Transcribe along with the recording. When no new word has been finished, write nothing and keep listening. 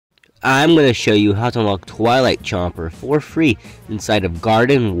I'm going to show you how to unlock Twilight Chomper for free inside of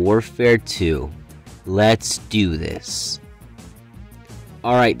Garden Warfare 2. Let's do this.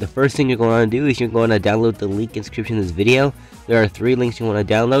 Alright, the first thing you're going to do is you're going to download the link in the description of this video. There are 3 links you want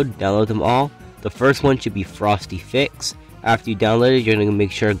to download them all. The first one should be Frosty Fix. After you download it, you're going to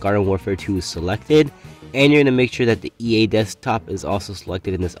make sure Garden Warfare 2 is selected, and you're going to make sure that the EA desktop is also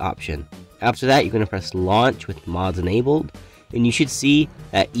selected in this option. After that, you're going to press launch with mods enabled, and you should see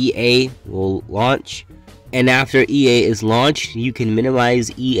that EA will launch. And after EA is launched, you can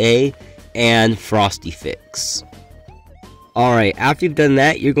minimize EA and Frosty Fix. Alright, after you've done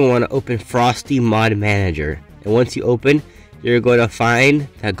that, you're going to want to open Frosty Mod Manager. And once you open, you're going to find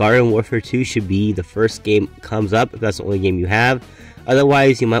that Garden Warfare 2 should be the first game that comes up if that's the only game you have.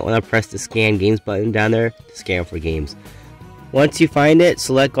 Otherwise, you might want to press the Scan Games button down there to scan for games. Once you find it,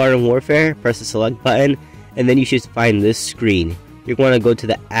 select Garden Warfare, press the select button, and then you should find this screen. You're going to go to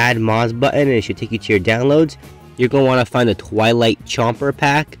the Add Mods button, and it should take you to your downloads. You're going to want to find the Twilight Chomper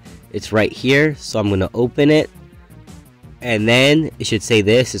pack. It's right here, so I'm going to open it. And then it should say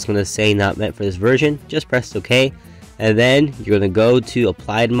this. It's going to say not meant for this version. Just press OK. And then you're going to go to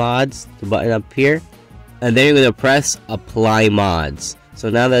Applied Mods, the button up here. And then you're going to press Apply Mods. So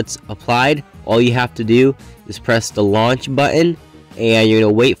now that's applied, all you have to do is press the launch button, and you're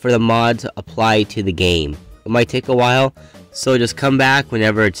going to wait for the mod to apply to the game. It might take a while, so just come back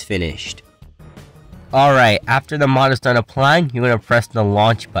whenever it's finished. Alright, after the mod is done applying, you're going to press the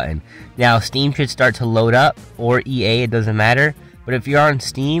launch button. Now Steam should start to load up, or EA, it doesn't matter. But if you're on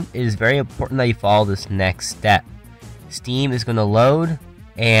Steam, it is very important that you follow this next step. Steam is going to load,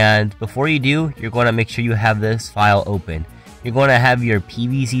 and before you do, you're going to make sure you have this file open. You're going to have your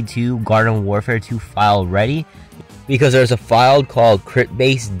PVZ2 Garden Warfare 2 file ready, because there's a file called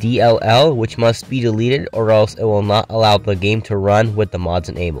critbase DLL which must be deleted, or else it will not allow the game to run with the mods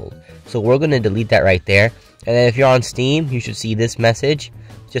enabled. So we're going to delete that right there. And then if you're on Steam, you should see this message.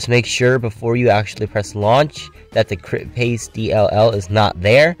 Just make sure before you actually press launch that the critbase DLL is not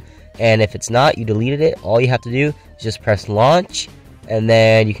there. And if it's not, you deleted it. All you have to do is just press launch, and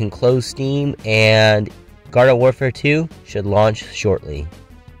then you can close Steam, and Garden Warfare 2 should launch shortly.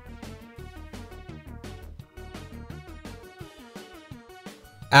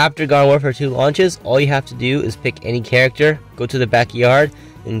 After Garden Warfare 2 launches, all you have to do is pick any character, go to the backyard,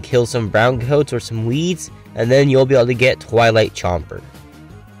 and kill some brown coats or some weeds, and then you'll be able to get Twilight Chomper.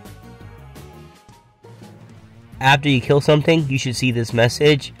 After you kill something, you should see this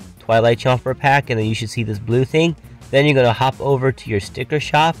message, Twilight Chomper pack, and then you should see this blue thing. Then you're going to hop over to your sticker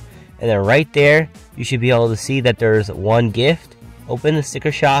shop, and then right there, you should be able to see that there's one gift. Open the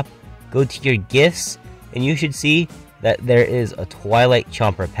sticker shop, go to your gifts, and you should see that there is a Twilight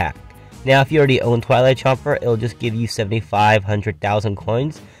Chomper pack. Now, if you already own Twilight Chomper, it'll just give you 7,500,000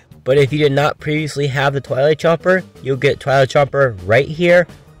 coins. But if you did not previously have the Twilight Chomper, you'll get Twilight Chomper right here,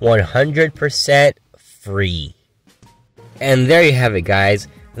 100% free. And there you have it, guys.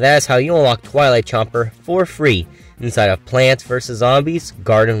 That is how you unlock Twilight Chomper for free inside of Plants vs. Zombies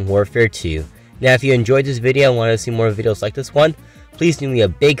Garden Warfare 2. Now, if you enjoyed this video and want to see more videos like this one, please do me a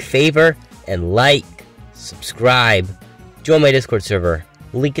big favor and like, subscribe, join my Discord server,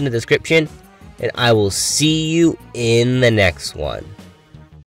 link in the description, and I will see you in the next one.